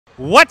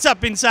What's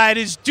up,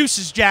 Insiders?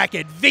 Deuces Jack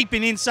at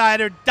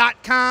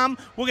VapingInsider.com.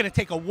 We're going to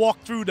take a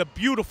walk through the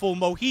beautiful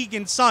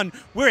Mohegan Sun.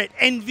 We're at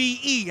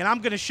NVE, and I'm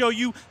going to show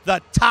you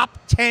the top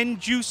 10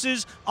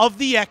 juices of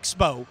the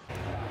expo.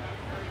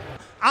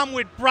 I'm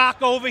with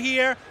Brock over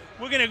here.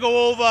 We're going to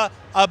go over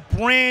a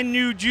brand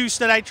new juice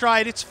that I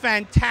tried. It's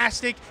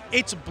fantastic.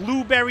 It's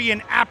blueberry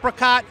and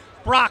apricot.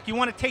 Brock, you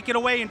want to take it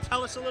away and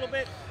tell us a little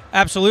bit?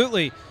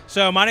 Absolutely.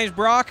 So my name's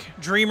Brock,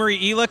 Dreamery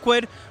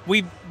e-liquid.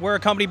 We're a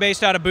company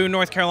based out of Boone,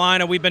 North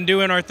Carolina. We've been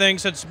doing our thing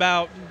since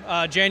about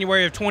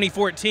January of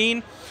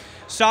 2014.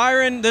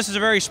 Siren, this is a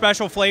very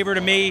special flavor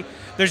to me.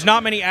 There's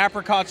not many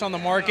apricots on the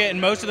market, and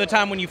most of the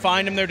time when you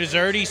find them, they're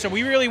desserty. So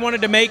we really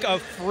wanted to make a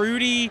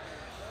fruity,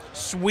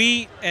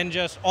 sweet, and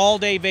just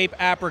all-day vape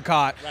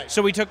apricot. Right.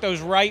 So we took those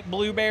ripe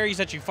blueberries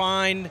that you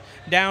find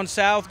down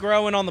south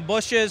growing on the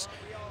bushes,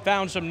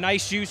 found some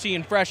nice, juicy,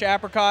 and fresh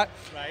apricot,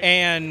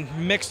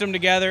 and mixed them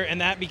together,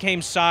 and that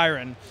became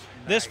Siren. Nice.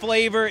 This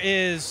flavor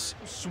is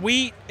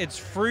sweet, it's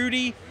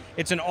fruity,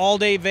 it's an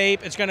all-day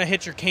vape. It's going to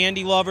hit your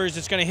candy lovers,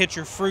 it's going to hit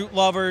your fruit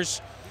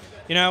lovers,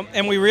 you know,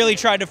 and we really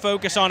tried to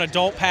focus on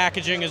adult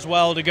packaging as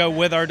well to go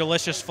with our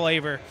delicious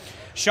flavor.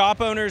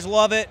 Shop owners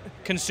love it,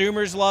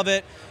 consumers love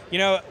it. You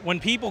know, when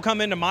people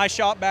come into my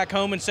shop back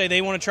home and say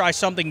they want to try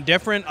something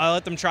different, I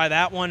let them try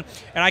that one,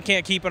 and I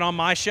can't keep it on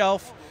my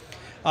shelf.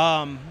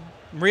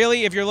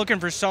 Really, if you're looking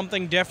for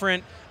something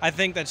different, I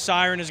think that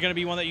Siren is going to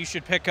be one that you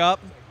should pick up.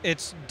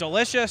 It's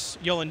delicious,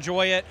 you'll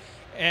enjoy it,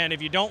 and if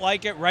you don't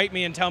like it, write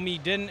me and tell me you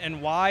didn't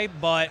and why,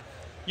 but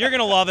you're going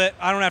to love it.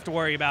 I don't have to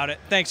worry about it.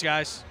 Thanks,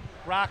 guys.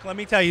 Brock, let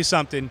me tell you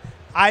something.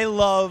 I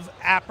love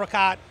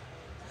apricot.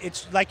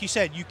 It's like you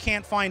said, you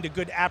can't find a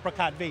good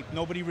apricot vape.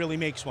 Nobody really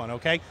makes one,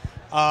 okay?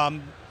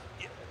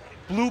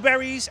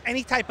 Blueberries,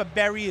 any type of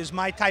berry is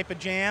my type of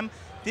jam.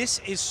 This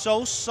is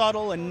so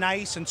subtle and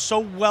nice and so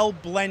well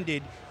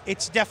blended.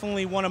 It's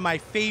definitely one of my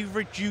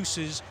favorite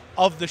juices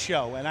of the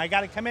show, and I got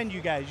to commend you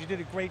guys. You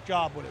did a great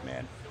job with it,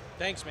 man.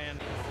 Thanks, man.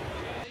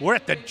 We're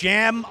at the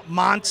Jam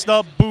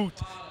Monster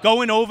booth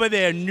going over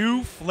their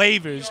new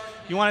flavors.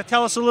 You want to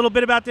tell us a little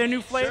bit about their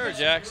new flavors?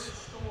 Sure,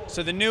 Jax.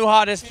 So the new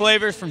hottest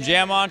flavors from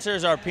Jam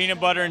Monsters are peanut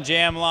butter and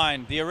jam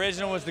line. The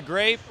original was the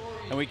grape,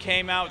 and we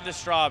came out with the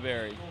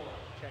strawberry.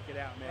 Check it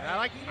out, man.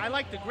 I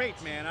like the grape,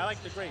 man. I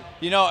like the grape.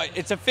 You know,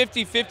 it's a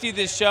 50-50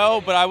 this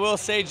show, but I will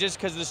say just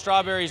because the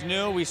strawberry's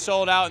new, we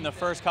sold out in the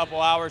first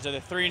couple hours of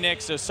the 3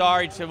 nicks, so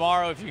sorry,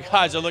 tomorrow if you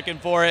guys are looking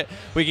for it,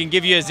 we can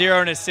give you a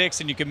 0 and a 6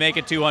 and you can make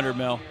it 200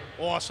 mil.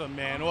 Awesome,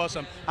 man,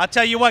 awesome. I'll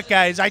tell you what,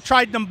 guys, I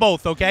tried them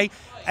both, okay?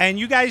 And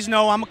you guys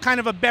know I'm kind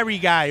of a berry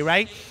guy,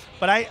 right?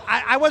 But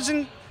I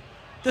wasn't,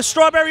 the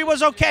strawberry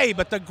was okay,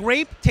 but the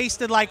grape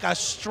tasted like a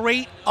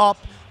straight up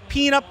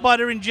peanut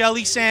butter and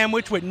jelly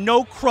sandwich with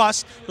no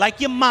crust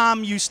like your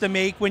mom used to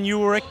make when you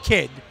were a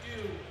kid.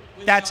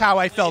 That's how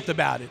I felt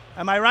about it.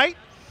 Am I right?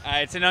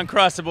 It's an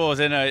Uncrustables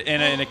in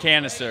a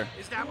canister.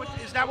 Is that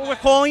what we're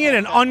calling it?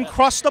 An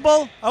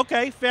Uncrustable?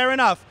 Okay, fair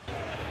enough.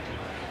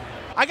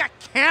 I got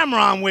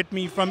Cameron with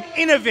me from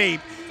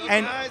Innevape,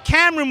 and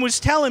Cameron was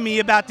telling me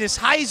about this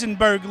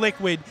Heisenberg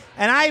liquid,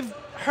 and I've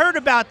heard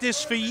about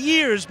this for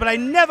years, but I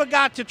never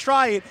got to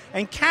try it,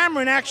 and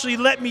Cameron actually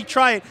let me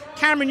try it.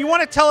 Cameron, you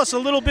want to tell us a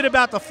little bit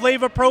about the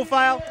flavor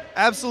profile?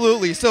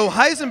 Absolutely. So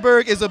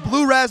Heisenberg is a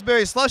blue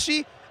raspberry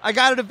slushy. I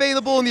got it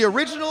available in the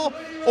original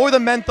or the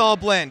menthol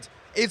blend.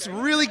 It's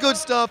really good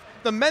stuff.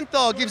 The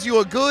menthol gives you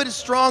a good,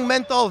 strong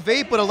menthol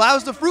vape, but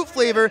allows the fruit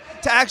flavor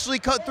to actually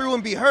cut through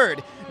and be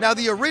heard. Now,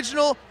 the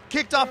original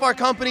kicked off our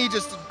company,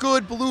 just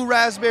good blue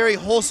raspberry,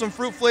 wholesome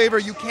fruit flavor.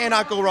 You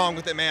cannot go wrong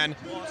with it, man.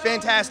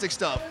 Fantastic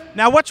stuff.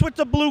 Now, what's with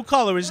the blue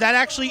color? Is that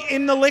actually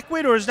in the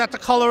liquid, or is that the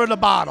color of the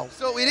bottle?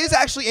 So it is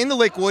actually in the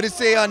liquid. It's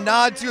a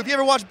nod to, if you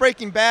ever watched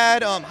Breaking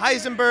Bad,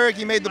 Heisenberg,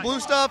 he made the blue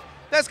stuff.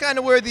 That's kind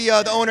of where the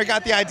owner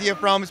got the idea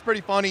from. It's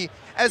pretty funny.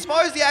 As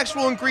far as the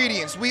actual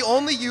ingredients, we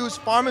only use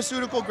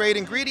pharmaceutical-grade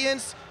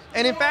ingredients,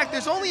 and in fact,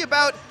 there's only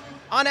about,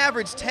 on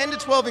average, 10 to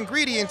 12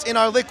 ingredients in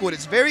our liquid.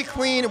 It's very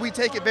clean, and we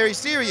take it very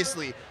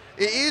seriously.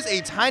 It is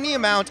a tiny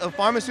amount of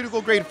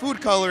pharmaceutical-grade food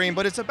coloring,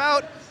 but it's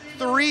about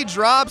 3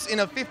 drops in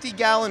a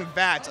 50-gallon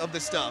vat of the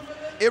stuff.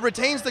 It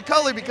retains the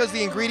color because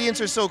the ingredients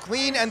are so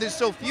clean and there's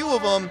so few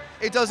of them,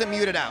 it doesn't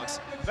mute it out.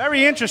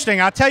 Very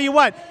interesting. I'll tell you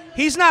what,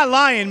 he's not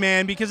lying,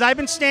 man, because I've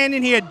been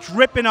standing here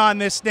dripping on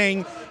this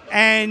thing,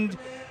 and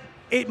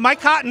my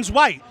cotton's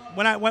white.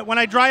 When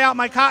I dry out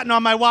my cotton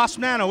on my Wasp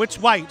Nano, it's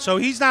white, so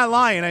he's not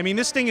lying. I mean,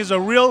 this thing is a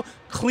real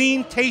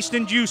clean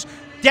tasting juice.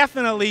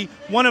 Definitely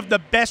one of the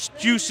best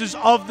juices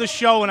of the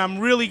show, and I'm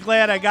really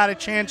glad I got a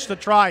chance to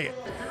try it.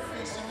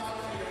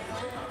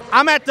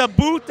 I'm at the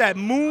booth at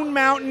Moon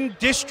Mountain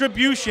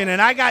Distribution,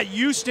 and I got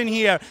Houston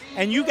here,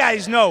 and you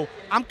guys know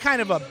I'm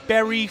kind of a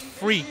berry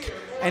freak,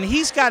 and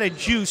he's got a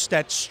juice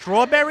that's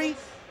strawberry,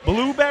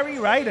 blueberry,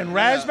 right, and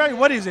raspberry.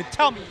 What is it?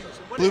 Tell me.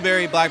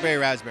 Blueberry, blackberry,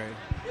 raspberry.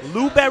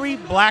 Blueberry,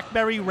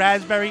 blackberry,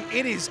 raspberry.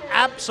 It is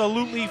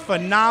absolutely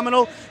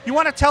phenomenal. You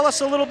want to tell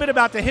us a little bit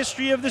about the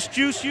history of this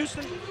juice,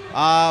 Houston?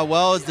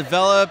 Well, it's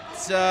developed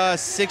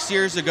 6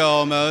 years ago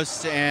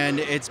almost, and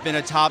it's been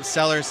a top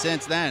seller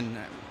since then.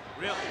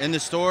 in the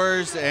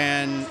stores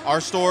and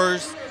our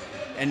stores,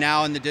 and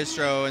now in the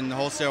distro and the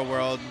wholesale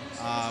world.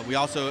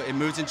 It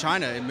moves in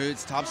China.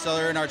 It's top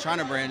seller in our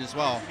China brand as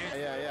well.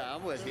 Yeah,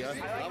 I'm with you.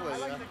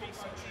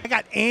 I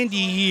got Andy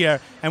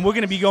here, and we're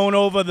going to be going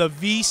over the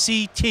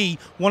VCT,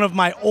 one of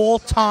my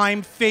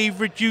all-time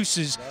favorite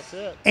juices. That's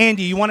it.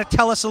 Andy, you want to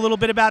tell us a little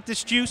bit about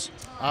this juice?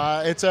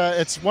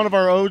 It's one of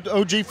our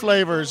OG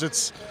flavors.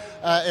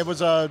 It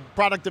was a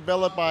product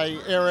developed by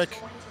Eric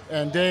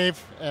and Dave,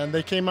 and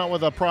they came out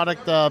with a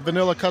product,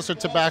 vanilla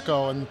custard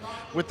tobacco, and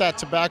with that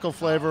tobacco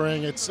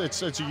flavoring, it's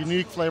a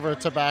unique flavor of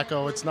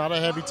tobacco. It's not a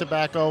heavy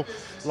tobacco.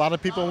 A lot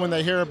of people, when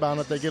they hear about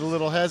it, they get a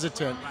little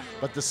hesitant,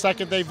 but the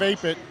second they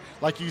vape it,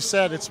 like you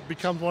said, it's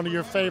become one of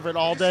your favorite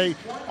all day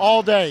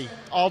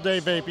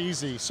vape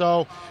easy.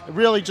 So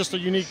really just a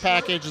unique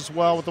package as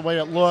well with the way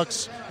it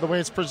looks, the way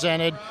it's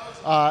presented.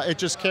 It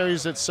just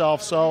carries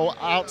itself. So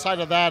outside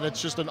of that,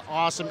 it's just an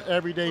awesome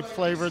everyday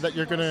flavor that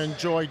you're going to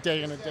enjoy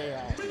day in and day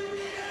out.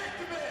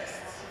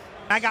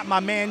 I got my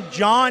man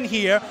John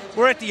here.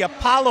 We're at the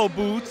Apollo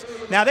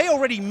booth. Now, they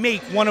already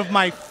make one of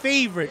my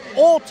favorite,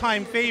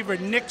 all-time favorite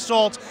Nick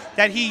salts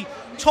that he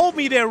told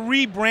me they're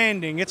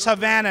rebranding. It's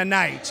Havana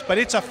Nights, but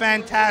it's a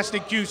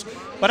fantastic juice.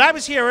 But I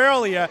was here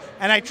earlier,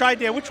 and I tried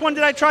there. Which one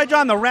did I try,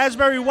 John? The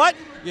raspberry what?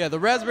 Yeah, the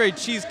raspberry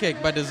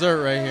cheesecake by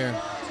Dessert right here.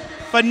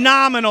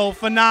 Phenomenal,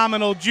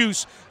 phenomenal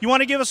juice. You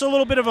want to give us a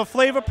little bit of a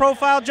flavor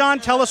profile, John?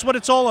 Tell us what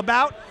it's all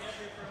about.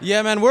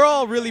 Yeah, man, we're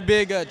all really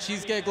big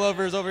cheesecake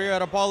lovers over here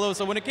at Apollo.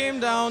 So when it came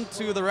down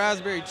to the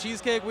raspberry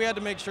cheesecake, we had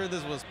to make sure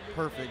this was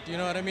perfect. You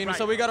know what I mean? Right.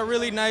 So we got a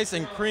really nice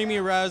and creamy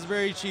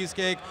raspberry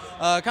cheesecake.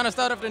 Kind of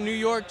start off the New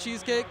York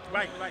cheesecake.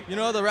 Right. You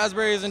know, the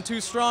raspberry isn't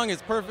too strong.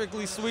 It's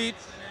perfectly sweet.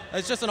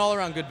 It's just an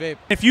all-around good vape.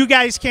 If you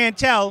guys can't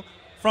tell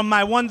from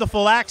my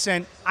wonderful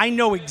accent, I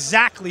know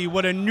exactly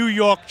what a New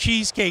York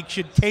cheesecake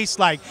should taste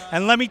like.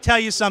 And let me tell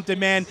you something,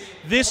 man.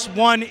 This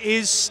one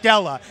is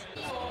stellar.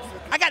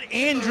 I got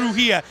Andrew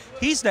here.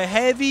 He's the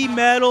heavy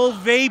metal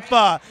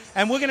vapor,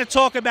 and we're going to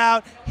talk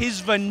about his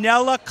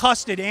vanilla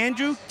custard.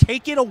 Andrew,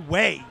 take it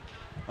away.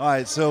 All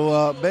right,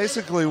 so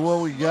basically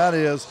what we got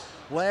is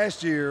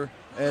last year,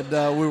 and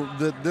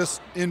this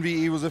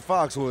NVE was at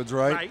Foxwoods,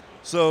 right? Right.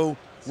 So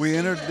we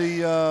entered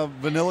the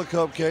vanilla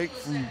cupcake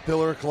from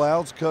Pillar of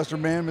Clouds,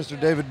 Custard Man, Mr.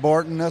 David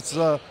Barton. That's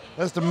the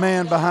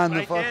man behind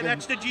Right the fucking. there,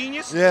 that's the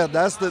genius. Yeah,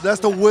 that's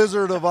the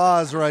Wizard of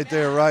Oz right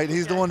there, right?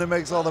 He's the one that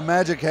makes all the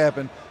magic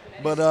happen.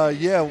 But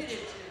yeah,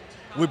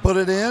 we put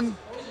it in.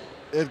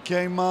 It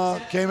came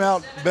out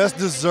best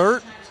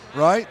dessert,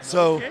 right?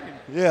 So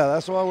yeah,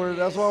 that's why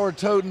we're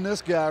toting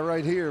this guy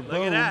right here. Look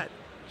at that.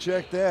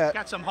 Check that.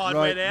 Got some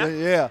hardware there.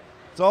 Yeah,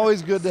 it's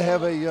always good to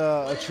have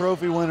a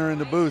trophy winner in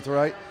the booth,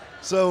 right?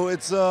 So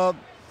it's the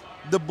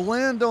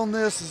blend on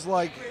this is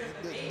like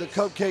the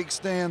cupcake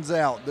stands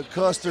out, the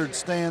custard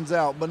stands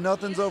out, but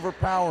nothing's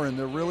overpowering.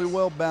 They're really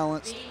well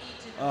balanced.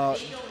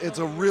 It's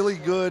a really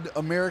good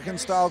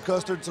American-style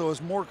custard, so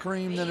it's more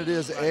cream than it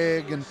is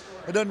egg, and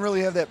it doesn't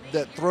really have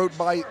that throat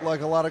bite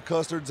like a lot of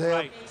custards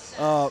have.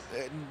 Right.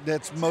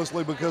 That's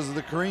mostly because of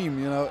the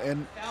cream, you know.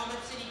 And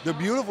the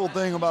beautiful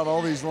thing about all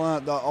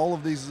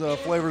of these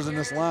flavors in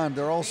this line,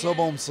 they're all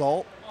sub-ohm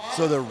salt,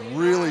 so they're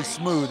really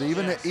smooth,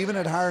 even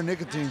at higher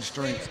nicotine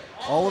strengths.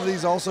 All of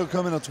these also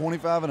come in a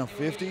 25 and a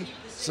 50,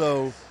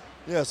 so.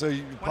 Yeah, so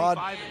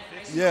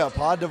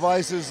pod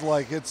devices,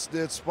 like it's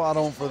spot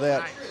on for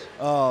that.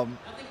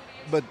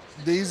 But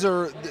these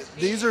are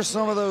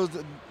some of those,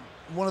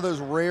 one of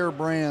those rare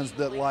brands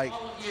that like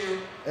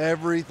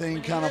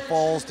everything kind of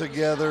falls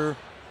together.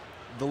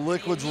 The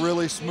liquid's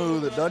really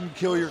smooth. It doesn't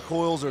kill your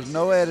coils. There's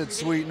no added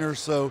sweetener,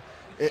 so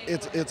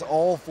it's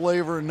all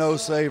flavor and no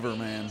savor,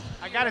 man.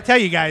 I got to tell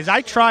you guys,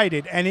 I tried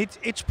it, and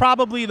it's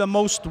probably the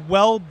most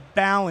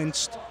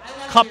well-balanced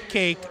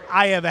cupcake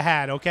I ever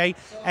had, okay?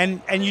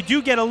 And you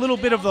do get a little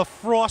bit of the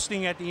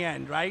frosting at the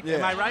end, right? Yeah.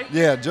 Am I right?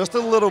 Yeah, just a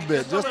little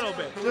bit. Just a little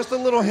bit. Just a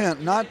little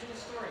hint. Not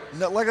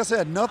like I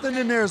said, nothing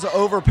in there is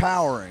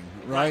overpowering,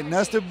 right? And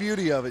that's the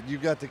beauty of it.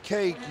 You've got the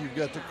cake, you've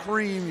got the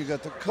cream, you've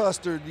got the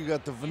custard, you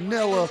got the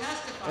vanilla,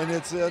 and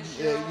it's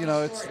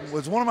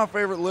one of my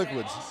favorite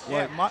liquids.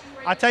 Yeah,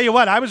 I'll tell you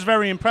what, I was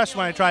very impressed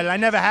when I tried it. I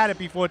never had it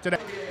before today.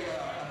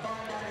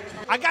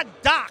 I got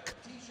Doc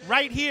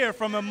right here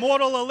from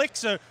Immortal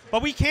Elixir,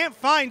 but we can't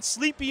find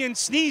Sleepy and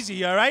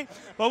Sneezy, all right?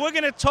 But we're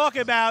going to talk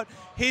about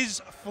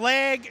his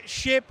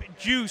flagship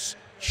juice,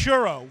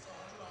 Churro.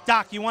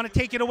 Doc, you want to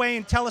take it away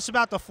and tell us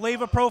about the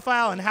flavor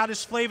profile and how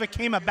this flavor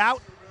came about?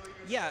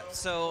 Yeah,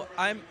 so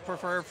I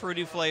prefer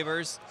fruity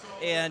flavors,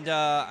 and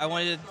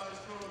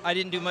I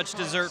didn't do much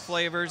dessert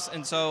flavors,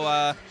 and so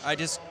I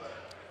just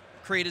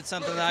created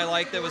something that I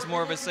liked that was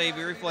more of a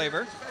savory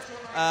flavor.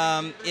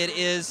 It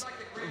is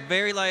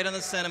very light on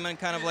the cinnamon,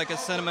 kind of like a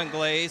cinnamon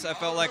glaze. I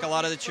felt like a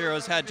lot of the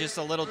churros had just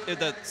a little,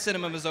 the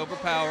cinnamon was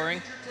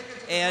overpowering.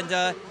 And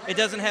it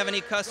doesn't have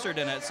any custard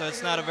in it, so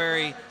it's not a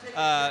very,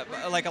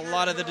 like a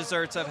lot of the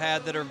desserts I've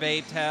had that are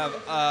vaped have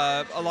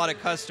a lot of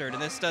custard.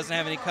 And this doesn't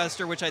have any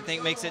custard, which I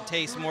think makes it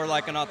taste more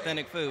like an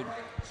authentic food.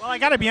 Well, I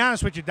got to be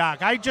honest with you,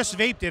 Doc. I just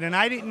vaped it, and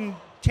I didn't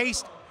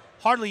taste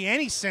hardly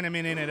any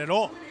cinnamon in it at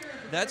all.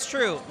 That's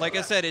true. Like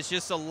I said, it's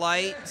just a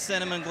light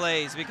cinnamon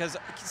glaze because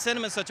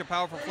cinnamon is such a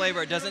powerful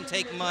flavor. It doesn't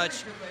take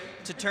much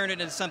to turn it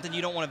into something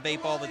you don't want to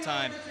vape all the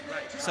time.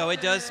 So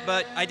it does,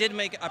 but I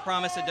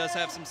promise it does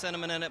have some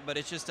cinnamon in it, but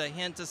it's just a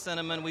hint of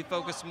cinnamon. We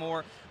focus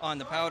more on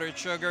the powdered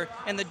sugar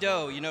and the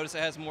dough. You notice it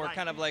has more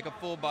kind of like a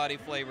full body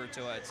flavor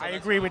to it. So I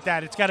agree with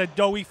that. It's got a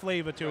doughy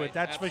flavor to it,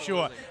 that's for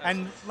sure. Absolutely.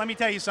 And let me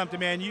tell you something,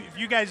 man. If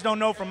you guys don't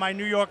know from my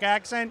New York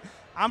accent,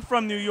 I'm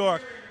from New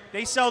York.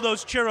 They sell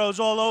those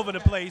churros all over the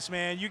place,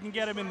 man. You can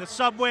get them in the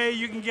subway,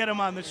 you can get them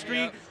on the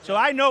street. Yep. So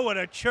I know what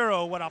a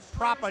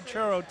proper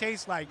churro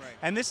tastes like. Right.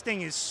 And this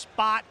thing is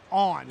spot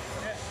on.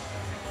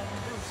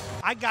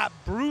 I got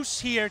Bruce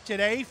here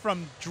today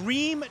from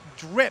Dream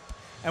Drip,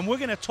 and we're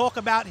gonna talk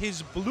about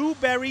his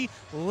blueberry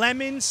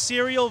lemon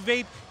cereal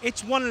vape.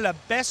 It's one of the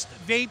best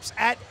vapes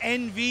at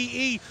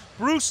NVE.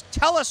 Bruce,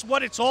 tell us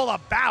what it's all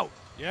about.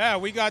 Yeah,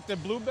 we got the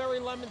blueberry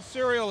lemon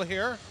cereal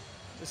here.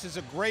 This is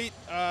a great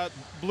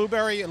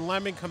blueberry and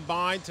lemon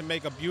combined to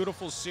make a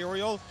beautiful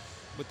cereal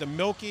with the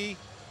milky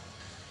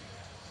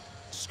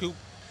scoop.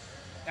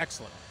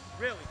 Excellent.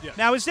 Really? Yeah.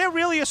 Now, is there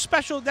really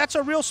that's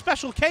a real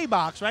special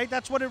K-Box, right?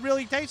 That's what it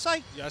really tastes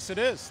like? Yes, it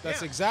is.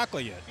 That's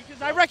exactly it.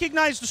 Because I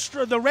recognize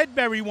the red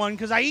berry one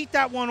because I eat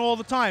that one all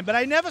the time, but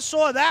I never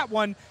saw that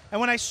one.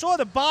 And when I saw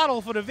the bottle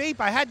for the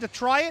vape, I had to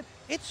try it.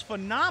 It's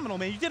phenomenal,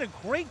 man. You did a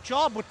great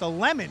job with the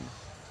lemon.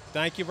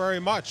 Thank you very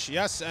much.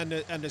 Yes, and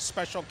the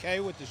special K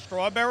with the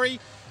strawberry.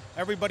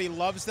 Everybody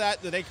loves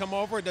that. They come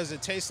over, does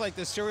it taste like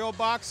the cereal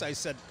box? I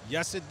said,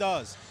 yes, it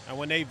does. And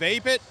when they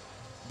vape it,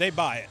 they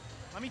buy it.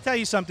 Let me tell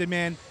you something,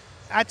 man.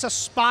 That's a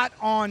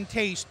spot-on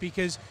taste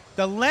because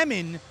the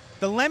lemon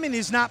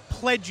is not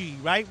pledgy,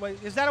 right?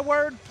 Is that a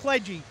word?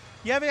 Pledgy.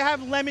 You ever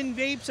have lemon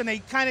vapes and they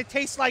kind of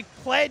taste like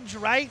pledge,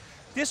 right?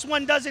 This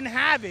one doesn't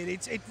have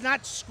it. It's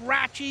not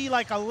scratchy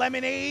like a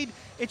lemonade.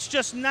 It's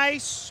just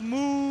nice,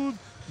 smooth,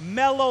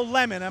 mellow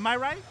lemon. Am I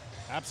right?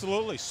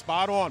 Absolutely.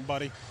 Spot on,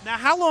 buddy. Now,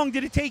 how long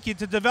did it take you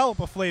to develop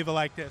a flavor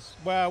like this?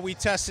 Well, we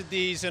tested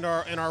these in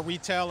our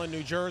retail in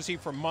New Jersey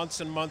for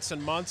months and months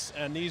and months,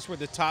 and these were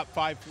the top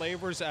 5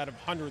 flavors out of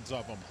hundreds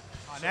of them.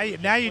 Oh,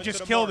 now you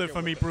just killed it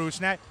for me,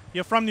 Bruce. Now,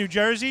 you're from New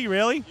Jersey,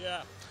 really?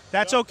 Yeah.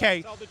 That's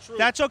okay. Tell the truth,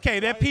 that's okay.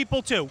 They're right?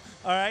 people too.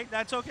 All right?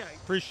 That's okay.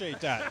 Appreciate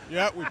that.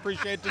 Yeah, we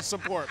appreciate the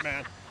support,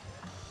 man.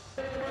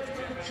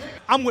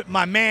 I'm with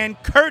my man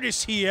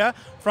Curtis here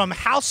from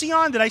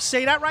Halcyon. Did I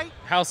say that right?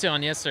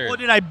 Halcyon, yes, sir. Or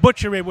did I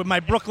butcher it with my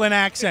Brooklyn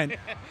accent?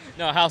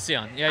 No,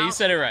 Halcyon. Yeah, you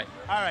said it right.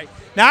 All right.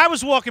 Now, I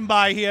was walking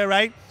by here,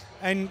 right?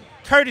 And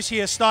Curtis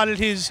here started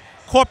his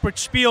corporate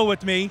spiel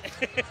with me.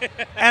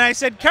 And I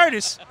said,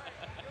 Curtis,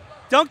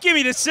 don't give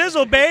me the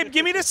sizzle, babe.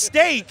 Give me the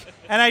steak.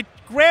 And I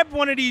grabbed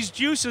one of these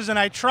juices and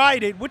I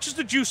tried it. Which is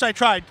the juice I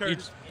tried,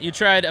 Curtis? You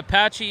tried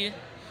Apachi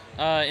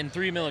in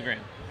 3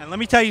 milligrams. And let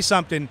me tell you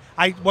something.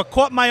 What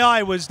caught my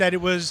eye was that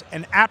it was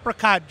an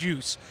apricot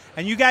juice.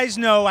 And you guys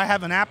know I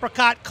have an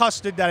apricot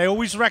custard that I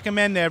always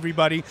recommend to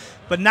everybody,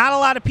 but not a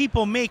lot of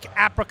people make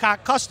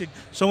apricot custard.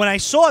 So when I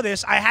saw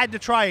this, I had to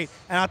try it.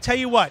 And I'll tell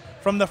you what,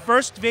 from the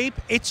first vape,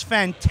 it's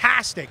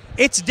fantastic.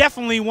 It's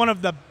definitely one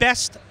of the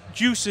best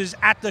juices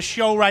at the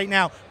show right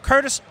now.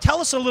 Curtis,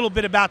 tell us a little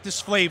bit about this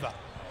flavor.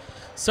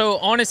 So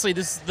honestly,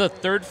 this is the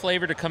 3rd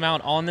flavor to come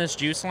out on this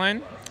juice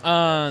line.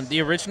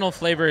 The original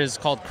flavor is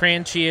called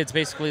Crunchy. It's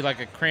basically like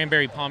a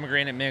cranberry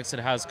pomegranate mix. It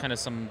has kind of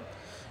some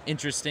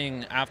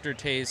interesting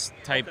aftertaste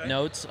type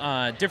notes.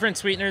 Different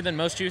sweetener than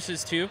most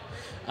juices too.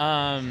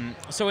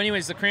 So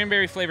anyways, the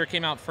cranberry flavor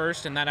came out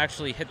first, and that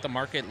actually hit the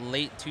market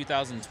late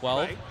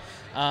 2012.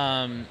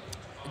 Right.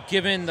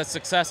 Given the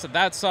success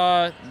that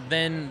saw,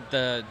 then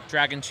the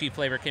Dragon Chi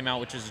flavor came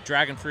out, which is a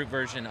dragon fruit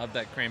version of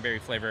that cranberry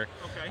flavor,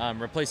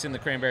 replacing the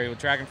cranberry with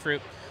dragon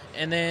fruit.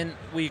 And then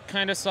we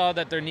kind of saw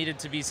that there needed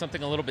to be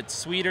something a little bit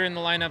sweeter in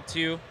the lineup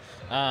too.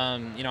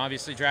 You know,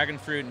 obviously dragon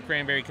fruit and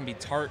cranberry can be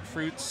tart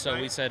fruits, so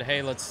we said,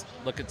 hey, let's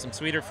look at some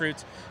sweeter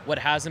fruits. What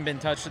hasn't been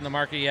touched in the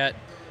market yet,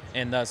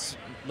 and thus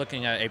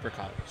looking at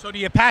apricot. So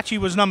the Apache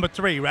was number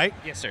 3, right?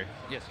 Yes, sir.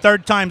 Yes.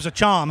 3rd time's a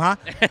charm, huh?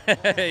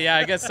 Yeah,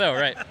 I guess so,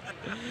 right.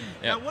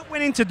 Now, what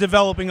went into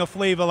developing a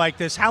flavor like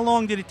this? How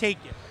long did it take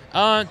you?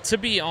 To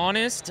be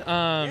honest,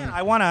 yeah,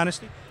 I want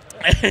honesty.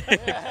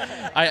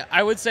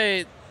 I would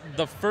say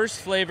the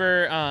first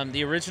flavor,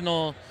 the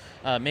original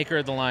maker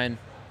of the line,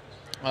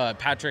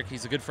 Patrick,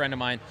 he's a good friend of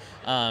mine.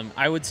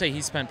 I would say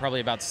he spent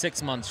probably about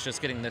 6 months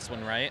just getting this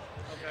one right.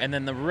 Okay. And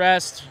then the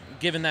rest,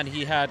 given that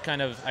he had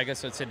kind of, I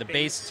guess I'd say the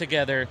base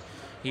together,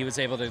 he was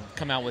able to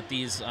come out with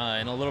these in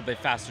a little bit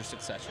faster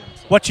succession.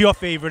 So. What's your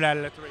favorite out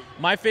of the 3?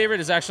 My favorite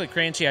is actually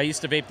Crunchy. I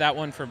used to vape that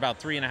one for about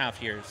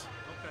 3.5 years.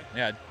 Okay.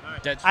 Yeah.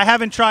 Right. I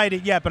haven't tried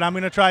it yet, but I'm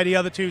going to try the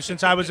other 2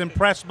 since I was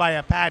impressed by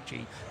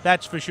Apache.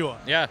 That's for sure.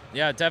 Yeah,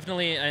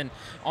 definitely. And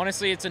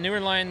honestly, it's a newer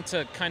line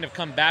to kind of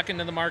come back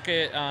into the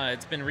market.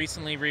 It's been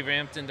recently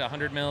revamped into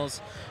 100 mils.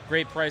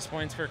 Great price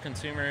points for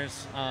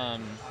consumers.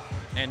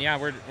 And yeah,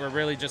 we're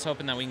really just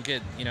hoping that we can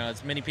get, you know,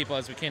 as many people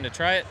as we can to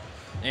try it.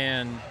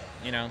 And,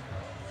 you know,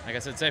 I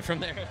guess I'd say from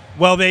there.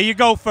 Well, there you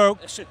go,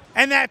 folks.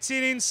 And that's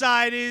it,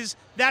 Insiders.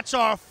 That's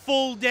our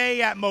full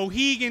day at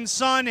Mohegan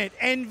Sun at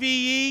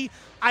NVE.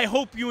 I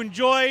hope you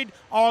enjoyed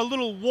our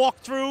little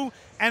walkthrough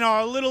and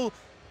our little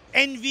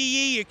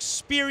NVE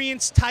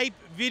experience type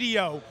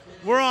video.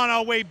 We're on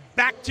our way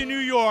back to New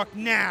York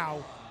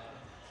now.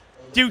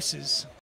 Deuces.